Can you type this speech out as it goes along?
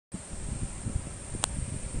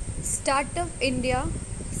Startup India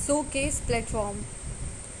Showcase Platform.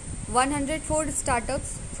 104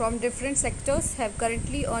 startups from different sectors have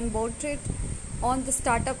currently onboarded on the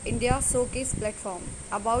Startup India Showcase platform.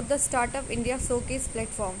 About the Startup India Showcase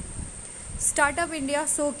platform. Startup India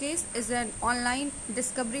Showcase is an online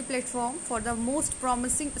discovery platform for the most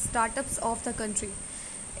promising startups of the country.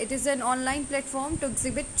 It is an online platform to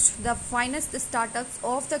exhibit the finest startups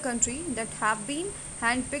of the country that have been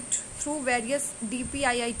handpicked through various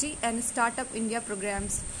DPIIT and Startup India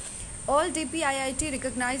programs. All DPIIT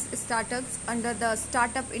recognized startups under the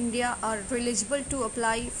Startup India are eligible to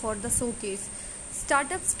apply for the showcase.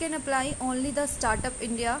 Startups can apply only the Startup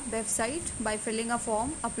India website by filling a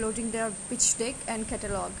form, uploading their pitch deck and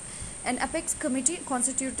catalog. An apex committee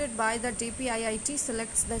constituted by the DPIIT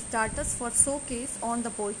selects the startups for showcase on the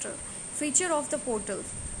portal. Feature of the portal: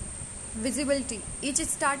 visibility. Each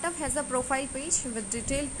startup has a profile page with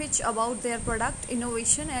detailed pitch about their product,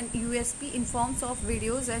 innovation and USP in forms of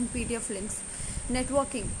videos and PDF links.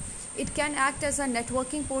 Networking. It can act as a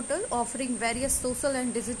networking portal offering various social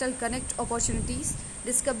and digital connect opportunities.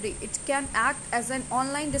 Discovery. It can act as an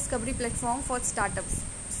online discovery platform for startups.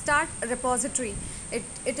 Start repository.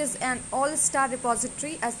 It is an all-star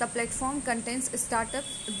repository as the platform contains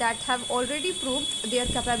startups that have already proved their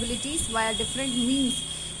capabilities via different means,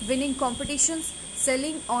 winning competitions,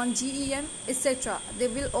 selling on GEM, etc. They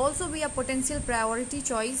will also be a potential priority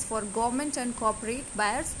choice for government and corporate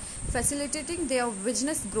buyers, facilitating their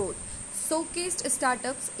business growth. Showcased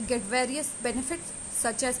startups get various benefits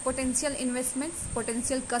such as potential investments,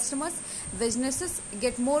 potential customers, businesses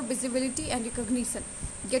get more visibility and recognition,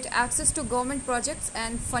 get access to government projects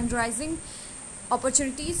and fundraising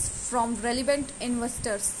opportunities from relevant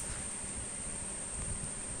investors.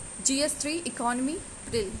 GS3 Economy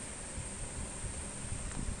Bill.